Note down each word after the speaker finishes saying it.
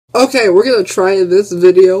Okay, we're gonna try this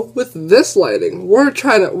video with this lighting. We're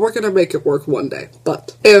gonna make it work one day.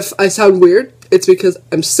 But if I sound weird, it's because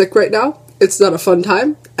I'm sick right now. It's not a fun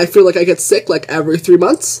time. I feel like I get sick like every 3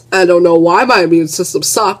 months. I don't know why my immune system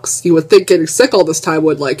sucks. You would think getting sick all this time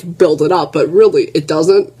would like build it up, but really it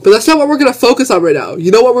doesn't. But that's not what we're gonna focus on right now.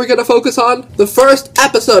 You know what we're gonna focus on? The first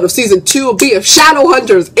episode of season 2B of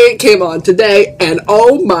Shadowhunters. It came on today, and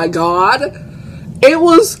oh my god, it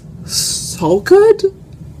was so good.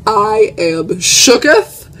 I am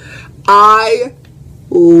shooketh. I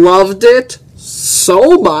loved it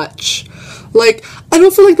so much. Like, I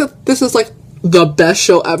don't feel like that this is like the best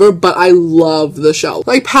show ever, but I love the show.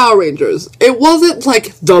 Like Power Rangers, it wasn't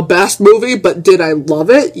like the best movie, but did I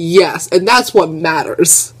love it? Yes, and that's what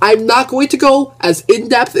matters. I'm not going to go as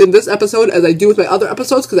in-depth in this episode as I do with my other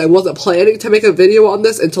episodes because I wasn't planning to make a video on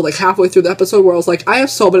this until like halfway through the episode where I was like, I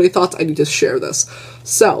have so many thoughts, I need to share this.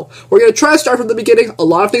 So, we're going to try to start from the beginning. A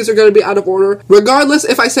lot of things are going to be out of order. Regardless,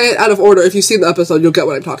 if I say it out of order, if you've seen the episode, you'll get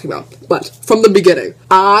what I'm talking about. But, from the beginning,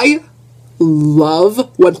 I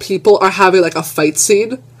love when people are having like a fight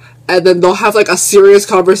scene and then they'll have like a serious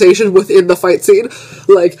conversation within the fight scene.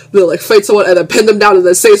 Like they'll like fight someone and then pin them down and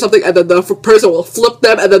then say something and then the person will flip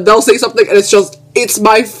them and then they'll say something and it's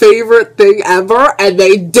my favorite thing ever, and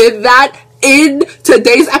they did that in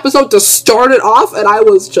today's episode to start it off, and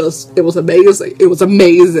it was amazing. It was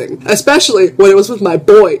amazing. Especially when it was with my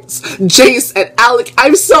boys, Jace and Alec.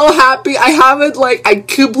 I'm so happy. I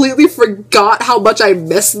completely forgot how much I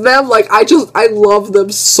miss them. Like, I love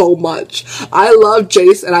them so much. I love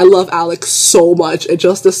Jace and I love Alec so much, and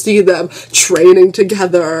just to see them training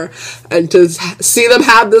together, and to see them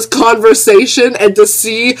have this conversation, and to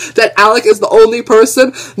see that Alec is the only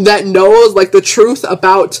person that knows, like, the truth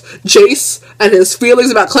about Jace and his feelings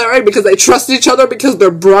about Clary, because they trust each other, because they're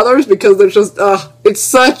brothers, because they're just,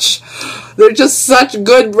 they're just such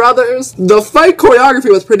good brothers. The fight choreography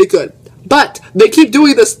was pretty good, but they keep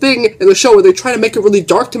doing this thing in the show where they try to make it really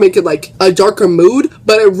dark to make it like a darker mood,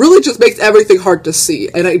 but it really just makes everything hard to see,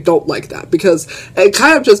 and I don't like that, because it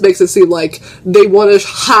kind of just makes it seem like they want to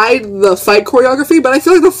hide the fight choreography, but I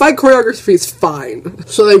feel like the fight choreography is fine.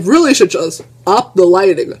 So they really should just up the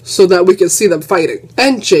lighting so that we can see them fighting.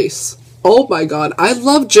 And Jace. Oh my god, I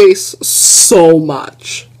love Jace so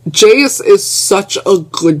much. Jace is such a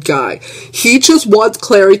good guy. He just wants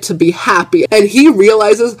Clary to be happy, and he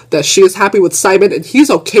realizes that she is happy with Simon, and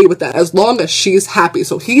he's okay with that as long as she's happy.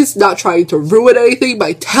 So he's not trying to ruin anything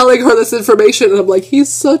by telling her this information, and I'm like,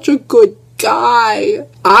 he's such a good guy.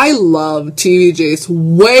 I love TV Jace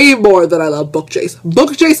way more than I love Book Jace.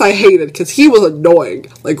 Book Jace I hated because he was annoying,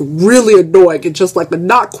 like really annoying, and just like a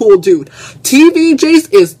not cool dude. TV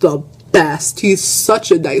Jace is the best. He's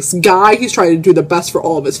such a nice guy. He's trying to do the best for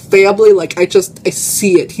all of his family. Like, I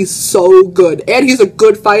see it. He's so good. And he's a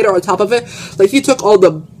good fighter on top of it. Like, he took all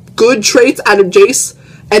the good traits out of Jace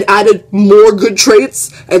and added more good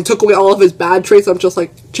traits and took away all of his bad traits. I'm just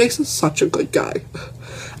like, Jace is such a good guy.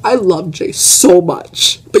 I love Jace so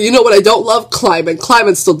much. But you know what I don't love? Kleiman.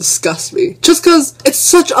 Kleiman still disgusts me. Just because it's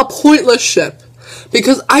such a pointless ship.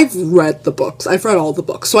 Because I've read the books. I've read all the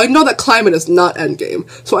books. So I know that Kleiman is not endgame.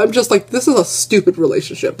 So I'm just like, this is a stupid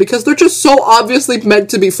relationship. Because they're just so obviously meant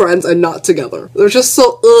to be friends and not together. They're just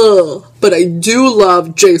so, ugh. But I do love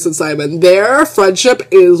Jace and Simon. Their friendship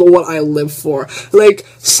is what I live for. Like,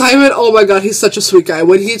 Simon, oh my god, he's such a sweet guy.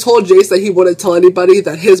 When he told Jace that he wouldn't tell anybody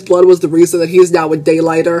that his blood was the reason that he's now a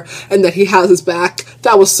Daylighter and that he has his back,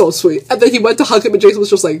 that was so sweet. And then he went to hug him and Jace was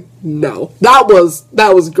just like, no. That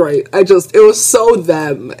was great. It was so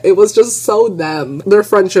them. It was just so them. Their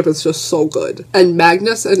friendship is just so good. And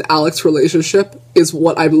Magnus and Alec's relationship is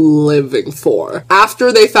what I'm living for.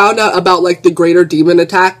 After they found out about, like, the greater demon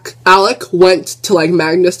attack, Alec went to, like,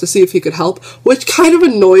 Magnus to see if he could help, which kind of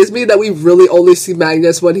annoys me that we really only see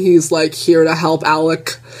Magnus when he's, like, here to help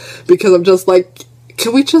Alec, because I'm just like,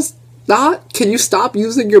 can we just not? Can you stop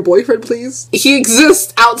using your boyfriend, please? He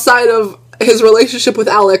exists outside of his relationship with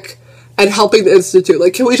Alec and helping the Institute.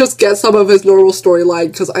 Like, can we just get some of his normal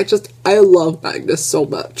storyline? Because I love Magnus so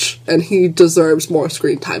much. And he deserves more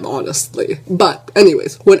screen time, honestly. But,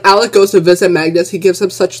 anyways, when Alec goes to visit Magnus, he gives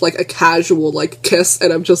him such, like, a casual, like, kiss.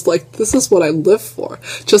 And I'm just like, this is what I live for.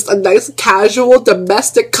 Just a nice, casual,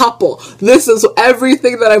 domestic couple. This is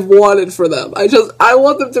everything that I've wanted for them. I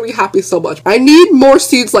want them to be happy so much. I need more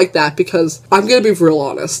scenes like that because, I'm gonna be real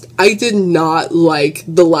honest, I did not like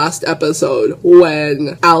the last episode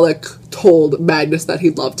when Alec told Magnus that he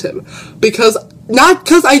loved him. Not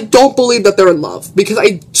because I don't believe that they're in love, because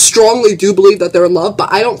I strongly do believe that they're in love,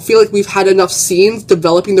 but I don't feel like we've had enough scenes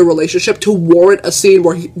developing the relationship to warrant a scene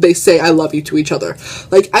where they say I love you to each other.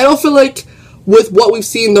 Like, I don't feel like with what we've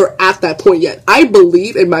seen, they're at that point yet. I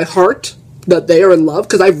believe in my heart that they are in love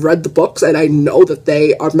because I've read the books and I know that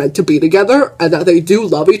they are meant to be together and that they do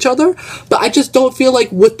love each other, but I just don't feel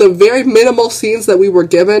like with the very minimal scenes that we were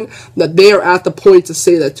given that they are at the point to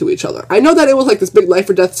say that to each other. I know that it was like this big life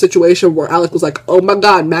or death situation where Alec was like, oh my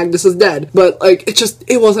god, Magnus is dead, but like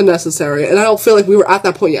it wasn't necessary, and I don't feel like we were at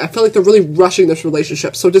that point yet. I feel like they're really rushing this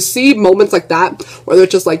relationship. So to see moments like that where they're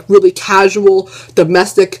just like really casual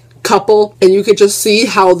domestic couple and you could just see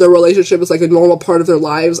how their relationship is like a normal part of their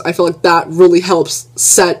lives, I feel like that really helps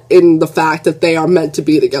set in the fact that they are meant to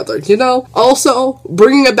be together, you know? Also,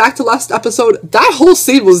 bringing it back to last episode, that whole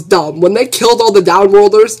scene was dumb when they killed all the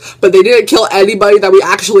downworlders, but they didn't kill anybody that we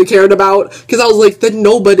actually cared about, because I was like, then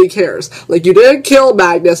nobody cares. Like, you didn't kill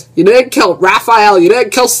Magnus, you didn't kill Raphael, you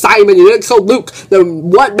didn't kill Simon, you didn't kill Luke,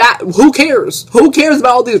 then who cares? Who cares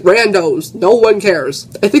about all these randos? No one cares.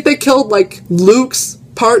 I think they killed like Luke's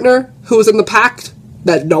partner who was in the pact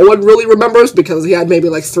that no one really remembers because he had maybe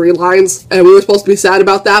like 3 lines, and we were supposed to be sad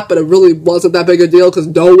about that, but it really wasn't that big a deal because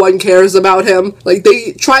no one cares about him. Like,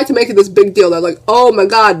 they tried to make it this big deal. They're like, oh my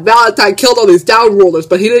god, Valentine killed all these downrollers,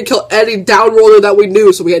 but he didn't kill any downroller that we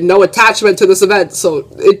knew, so we had no attachment to this event. So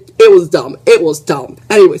it was dumb. It was dumb.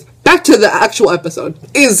 Anyways, back to the actual episode.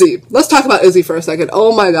 Izzy. Let's talk about Izzy for a second.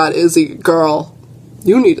 Oh my god, Izzy, girl,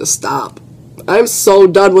 you need to stop. I'm so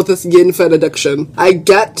done with this yin-fen addiction. I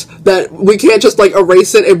get that we can't just, like,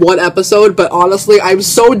 erase it in one episode, but honestly, I'm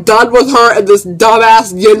so done with her and this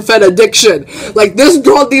dumbass yin-fen addiction. Like, this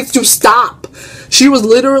girl needs to stop. She was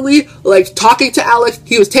literally, like, talking to Alex.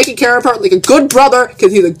 He was taking care of her like a good brother,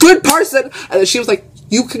 because he's a good person, and then she was like,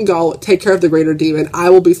 you can go take care of the greater demon. I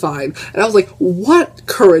will be fine. And I was like, what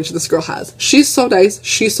courage this girl has. She's so nice.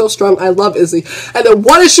 She's so strong. I love Izzy. And then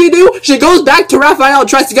what does she do? She goes back to Raphael and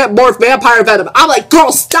tries to get more vampire venom. I'm like,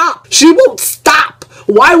 girl, stop. She won't stop.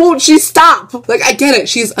 Why won't she stop? Like, I get it.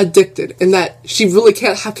 She's addicted in that she really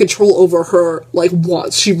can't have control over her, like,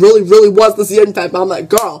 wants. She really, really wants this yin fan, but I'm like,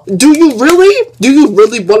 girl, do you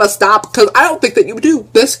really want to stop? Because I don't think that you do.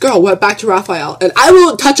 This girl went back to Raphael, and I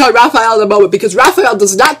won't touch on Raphael in a moment because Raphael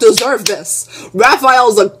does not deserve this. Raphael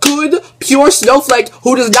is a good, pure snowflake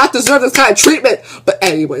who does not deserve this kind of treatment. But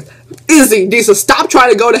anyways, Izzy needs to stop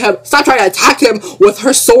trying to go to him, stop trying to attack him with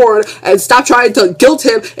her sword, and stop trying to guilt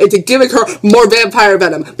him into giving her more vampire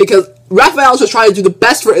venom, because Raphael's just trying to do the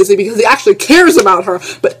best for Izzy because he actually cares about her,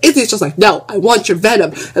 but Izzy's just like, no, I want your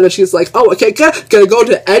venom. And then she's like, oh, okay, gonna go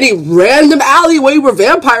to any random alleyway where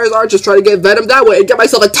vampires are, just trying to get venom that way and get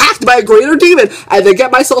myself attacked by a greater demon, and then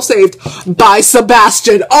get myself saved by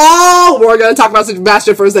Sebastian. Oh, we're gonna talk about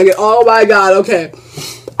Sebastian for a second. Oh my god, okay.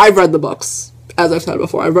 I've read the books. As I've said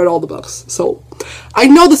before, I've read all the books, so I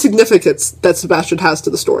know the significance that Sebastian has to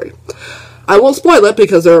the story. I won't spoil it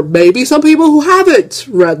because there may be some people who haven't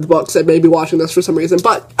read the books and may be watching this for some reason,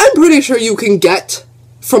 but I'm pretty sure you can get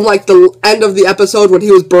from like the end of the episode when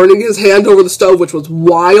he was burning his hand over the stove, which was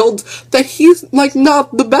wild, that he's like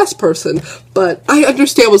not the best person, but I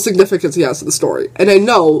understand what significance he has to the story, and I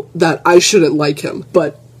know that I shouldn't like him,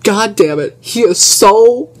 but god damn it, he is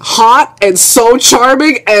so hot and so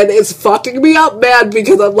charming, and it's fucking me up, man,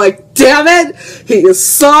 because I'm like, damn it, he is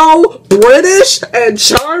so British and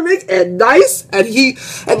charming and nice, and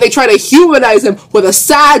they try to humanize him with a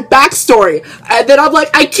sad backstory, and then I'm like,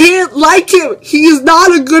 I can't like him, he is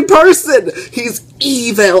not a good person, he's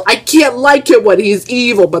evil, I can't like him when he's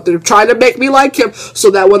evil, but they're trying to make me like him, so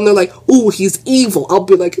that when they're like, ooh, he's evil, I'll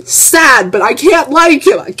be like, sad, but I can't like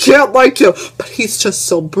him, but he's just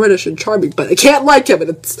so British and charming, but I can't like him,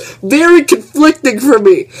 and it's very conflicting for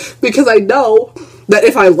me, because I know that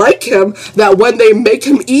if I like him, that when they make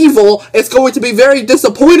him evil, it's going to be very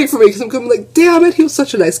disappointing for me, because I'm going to be like, damn it, he was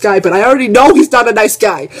such a nice guy, but I already know he's not a nice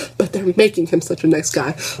guy, but they're making him such a nice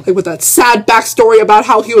guy, like with that sad backstory about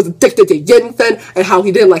how he was addicted to yin-fen, and how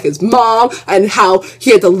he didn't like his mom, and how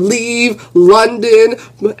he had to leave London,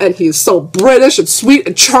 and he's so British and sweet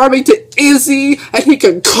and charming to Izzy, and he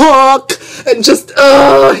can cook, and just,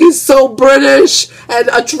 he's so British, and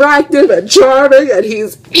attractive, and charming, and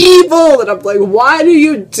he's evil, and I'm like, why do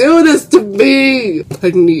you do this to me?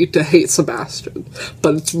 I need to hate Sebastian,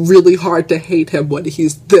 but it's really hard to hate him when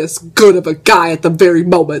he's this good of a guy at the very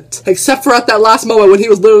moment. Except for at that last moment when he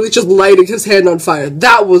was literally just lighting his hand on fire.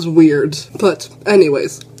 That was weird. But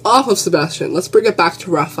anyways, off of Sebastian, let's bring it back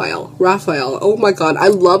to Raphael. Raphael, oh my god, I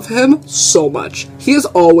love him so much. He has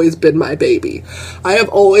always been my baby. I have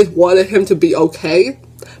always wanted him to be okay,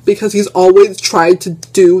 because he's always trying to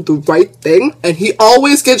do the right thing, and he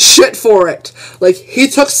always gets shit for it. Like, he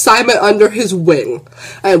took Simon under his wing,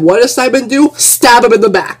 and what does Simon do? Stab him in the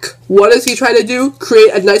back. What does he try to do?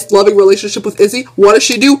 Create a nice, loving relationship with Izzy. What does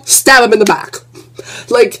she do? Stab him in the back.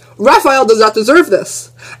 Like, Raphael does not deserve this.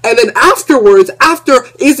 And then afterwards, after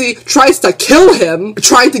Izzy tries to kill him,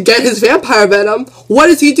 trying to get his vampire venom, what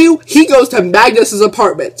does he do? He goes to Magnus's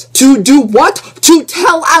apartment. To do what? To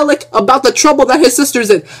tell Alec about the trouble that his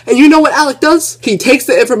sister's in. And you know what Alec does? He takes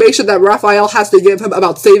the information that Raphael has to give him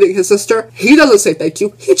about saving his sister. He doesn't say thank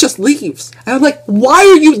you. He just leaves. And I'm like, why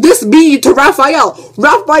are you this mean to Raphael?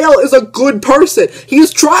 Raphael is a good person.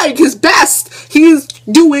 He's trying his best. He's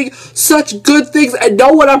doing such good things and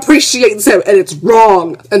no one appreciates him, and it's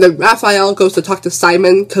wrong. And then Raphael goes to talk to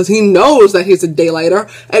Simon because he knows that he's a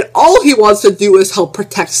daylighter, and all he wants to do is help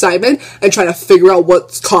protect Simon and try to figure out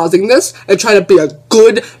what's causing this and try to be a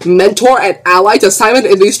good mentor and ally to Simon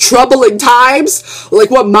in these troubling times.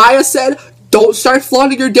 Like what Maya said, don't start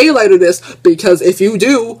flaunting your daylighterness, because if you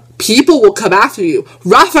do, people will come after you.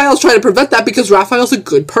 Raphael's trying to prevent that because Raphael's a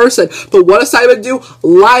good person. But what does Simon do?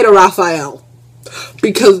 Lie to Raphael.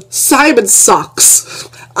 Because Simon sucks.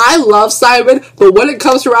 I love Simon, but when it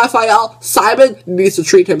comes to Raphael, Simon needs to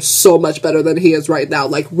treat him so much better than he is right now.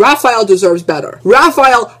 Like, Raphael deserves better.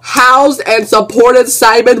 Raphael housed and supported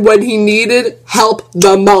Simon when he needed help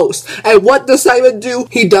the most. And what does Simon do?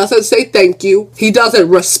 He doesn't say thank you. He doesn't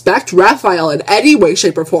respect Raphael in any way,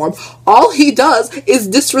 shape, or form. All he does is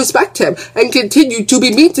disrespect him and continue to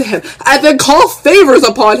be mean to him and then call favors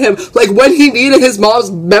upon him. Like when he needed his mom's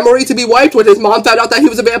memory to be wiped, when his mom found out that he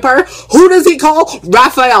was a vampire, who does he call?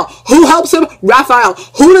 Raphael. Who helps him? Raphael.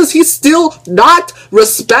 Who does he still not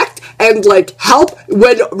respect and like help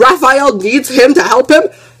when Raphael needs him to help him?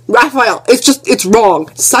 Raphael. It's wrong.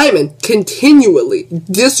 Simon continually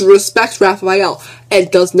disrespects Raphael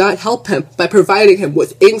and does not help him by providing him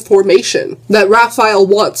with information that Raphael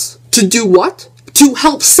wants. To do what? To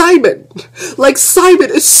help Simon. Like, Simon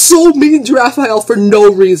is so mean to Raphael for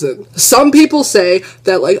no reason. Some people say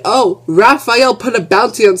that, like, oh, Raphael put a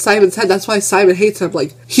bounty on Simon's head, that's why Simon hates him.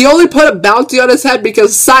 Like, he only put a bounty on his head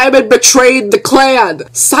because Simon betrayed the clan.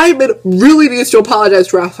 Simon really needs to apologize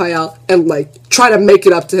to Raphael and, like, try to make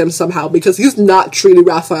it up to him somehow, because he's not treating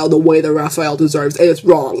Raphael the way that Raphael deserves, and it's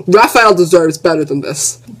wrong. Raphael deserves better than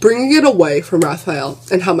this. Bringing it away from Raphael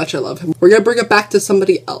and how much I love him, we're gonna bring it back to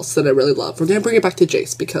somebody else that I really love. We're gonna bring it back to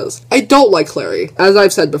Jace, because I don't like Clary. As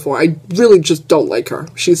I've said before, I really just don't like her.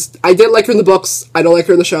 I didn't like her in the books, I don't like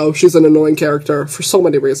her in the show. She's an annoying character for so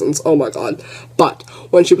many reasons, oh my god. But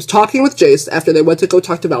when she was talking with Jace after they went to go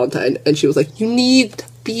talk to Valentine, and she was like, you need to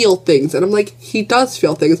feel things, and I'm like, he does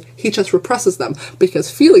feel things, he just represses them,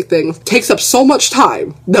 because feeling things takes up so much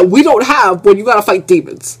time that we don't have when you gotta fight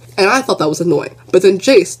demons. And I thought that was annoying. But then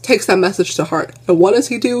Jace takes that message to heart, and what does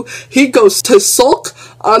he do? He goes to sulk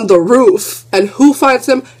on the roof, and who finds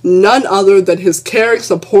him? None other than his caring,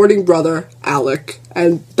 supporting brother, Alec.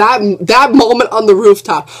 And that moment on the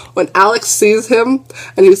rooftop, when Alex sees him,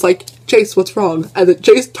 and he's like, Jace, what's wrong? And then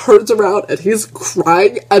Jace turns around, and he's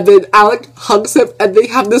crying, and then Alec hugs him, and they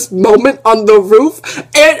have this moment on the roof.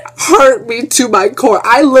 It hurt me to my core.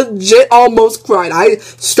 I legit almost cried. I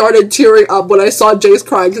started tearing up when I saw Jace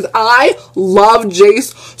crying, because I love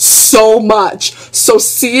Jace so much. So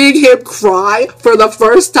seeing him cry for the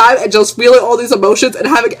first time, and just feeling all these emotions, and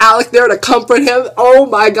having Alec there to comfort him, oh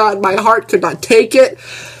my god, my heart could not take it.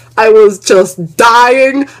 I was just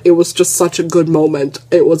dying. It was just such a good moment.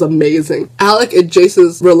 It was amazing. Alec and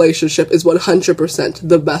Jace's relationship is 100%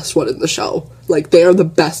 the best one in the show. Like, they are the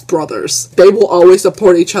best brothers. They will always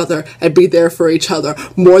support each other and be there for each other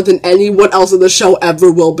more than anyone else in the show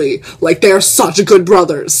ever will be. Like, they are such good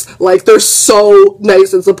brothers. Like, they're so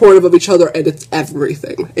nice and supportive of each other, and it's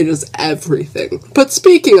everything. It is everything. But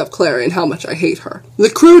speaking of Clary and how much I hate her, the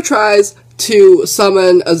crew tries to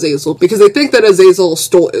summon Azazel because they think that Azazel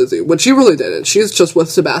stole Izzy, when she really didn't. She's just with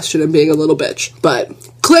Sebastian and being a little bitch. But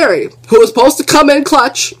Clary, who was supposed to come in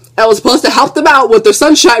clutch and was supposed to help them out with their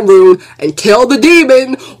sunshine rune and kill the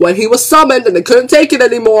demon when he was summoned and they couldn't take it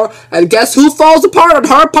anymore, and guess who falls apart on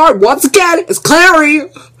her part once again? It's Clary.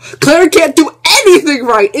 Clary can't do anything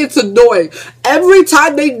right. It's annoying. Every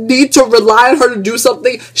time they need to rely on her to do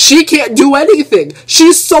something, she can't do anything.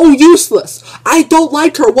 She's so useless. I don't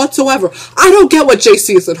like her whatsoever. I don't get what Jace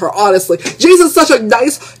sees in her, honestly. Jace is such a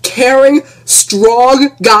nice, caring,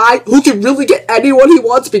 strong guy who can really get anyone he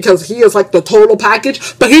wants because he is like the total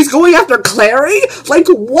package, but he's going after Clary? Like,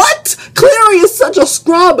 what? Clary is such a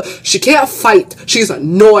scrub. She can't fight. She's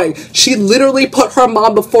annoying. She literally put her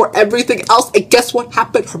mom before everything else, and guess what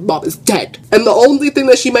happened? Her mom is dead. And the only thing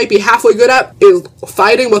that she might be halfway good at is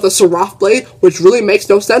fighting with a Seraph blade, which really makes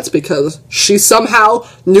no sense because she somehow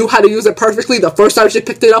knew how to use it perfectly the first time she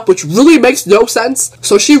picked it up, which really makes no sense.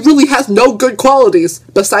 So she really has no good qualities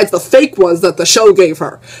besides the fake ones that the show gave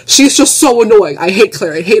her. She's just so annoying. I hate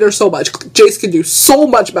Clary. I hate her so much. Jace can do so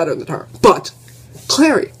much better than her. But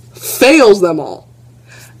Clary fails them all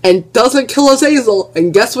and doesn't kill Azazel,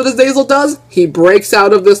 and guess what Azazel does? He breaks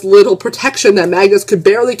out of this little protection that Magnus could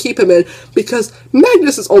barely keep him in because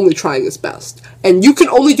Magnus is only trying his best. And you can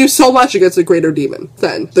only do so much against the Greater Demon.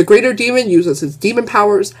 Then, the Greater Demon uses his demon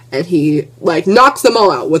powers, and he, like, knocks them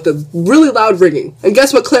all out with a really loud ringing. And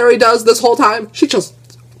guess what Clary does this whole time? She just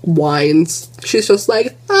whines. She's just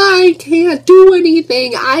like, I can't do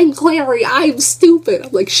anything. I'm Clary. I'm stupid.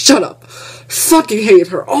 I'm like, shut up. Fucking hate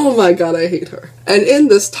her. Oh my god, I hate her. And in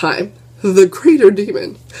this time, the Greater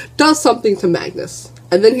Demon does something to Magnus,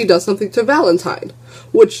 and then he does something to Valentine,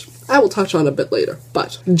 which I will touch on a bit later.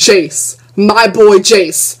 But Jace, my boy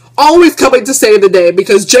Jace, always coming to save the day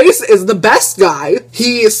because Jace is the best guy.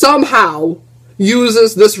 He somehow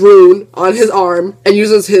uses this rune on his arm and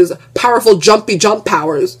uses his powerful jumpy jump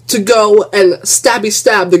powers to go and stabby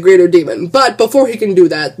stab the Greater Demon. But before he can do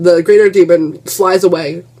that, the Greater Demon flies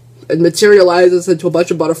away and materializes into a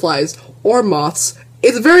bunch of butterflies or moths.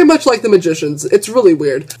 It's very much like the Magicians. It's really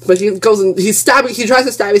weird. But he goes and he tries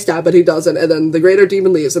to stabby stab, but he doesn't, and then the Greater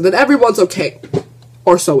Demon leaves, and then everyone's okay.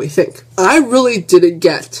 Or so we think. I really didn't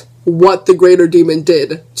get what the Greater Demon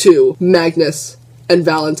did to Magnus and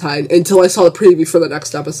Valentine until I saw the preview for the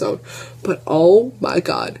next episode. But oh my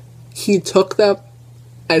god, he took them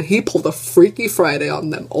and he pulled a Freaky Friday on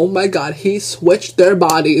them. Oh my god, he switched their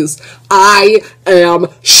bodies. I am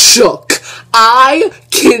shook. I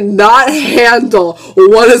cannot handle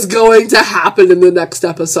what is going to happen in the next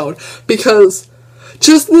episode because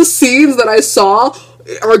just the scenes that I saw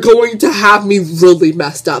are going to have me really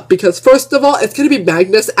messed up because first of all, it's going to be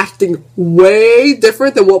Magnus acting way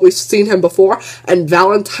different than what we've seen him before, and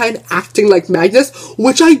Valentine acting like Magnus,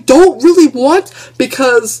 which I don't really want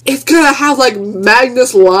because it's going to have like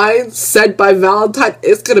Magnus lines said by Valentine.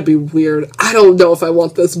 It's going to be weird. I don't know if I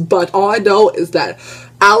want this, but all I know is that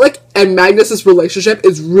Alec and Magnus's relationship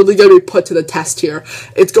is really going to be put to the test here.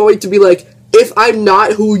 It's going to be like, if I'm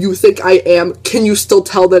not who you think I am, can you still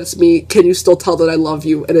tell that it's me? Can you still tell that I love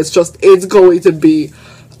you? And it's going to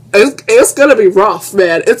be rough,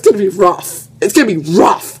 man. It's going to be rough. It's going to be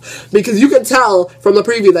rough. Because you can tell from the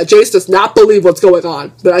preview that Jace does not believe what's going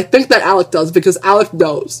on. But I think that Alec does because Alec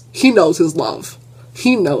knows. He knows his love.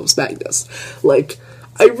 He knows Magnus. Like,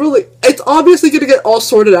 it's obviously going to get all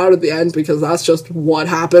sorted out at the end because that's just what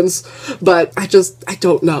happens. But I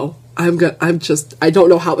don't know. I don't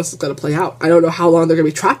know how this is going to play out. I don't know how long they're going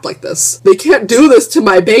to be trapped like this. They can't do this to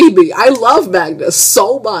my baby. I love Magnus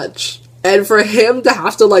so much. And for him to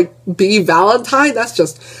have to, like, be Valentine, that's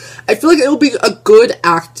just... I feel like it'll be a good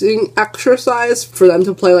acting exercise for them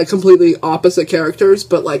to play, like, completely opposite characters,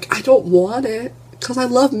 but, like, I don't want it. Because I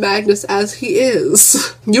love Magnus as he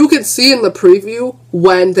is. You can see in the preview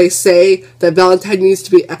when they say that Valentine needs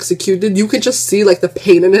to be executed, you can just see, like, the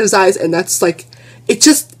pain in his eyes, and that's, like... It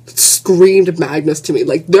just screamed Magnus to me.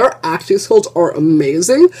 Like, their acting skills are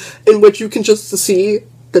amazing, in which you can just see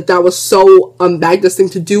that was so Magnus thing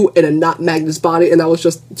to do in a not Magnus body, and that was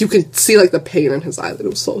just, you can see, like, the pain in his eyes, and it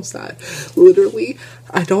was so sad. Literally,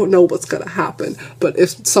 I don't know what's gonna happen, but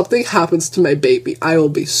if something happens to my baby, I will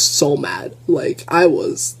be so mad. Like,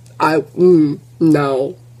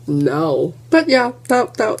 no. But yeah,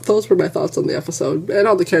 those were my thoughts on the episode, and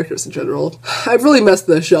on the characters in general. I've really missed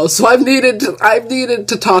this show, so I've needed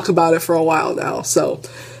to talk about it for a while now, so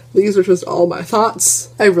these are just all my thoughts.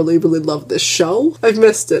 I really, really love this show. I've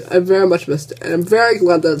missed it. I've very much missed it, and I'm very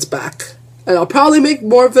glad that it's back. And I'll probably make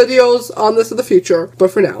more videos on this in the future,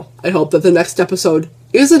 but for now, I hope that the next episode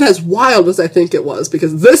isn't as wild as I think it was,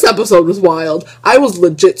 because this episode was wild. I was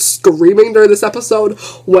legit screaming during this episode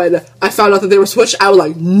when I found out that they were switched. I was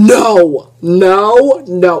like, no,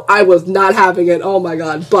 I was not having it. Oh my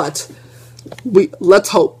god. But let's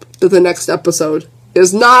hope that the next episode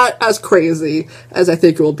is not as crazy as I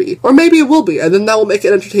think it will be. Or maybe it will be, and then that will make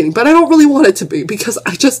it entertaining. But I don't really want it to be, because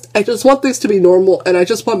I just want things to be normal, and I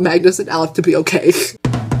just want Magnus and Alec to be okay.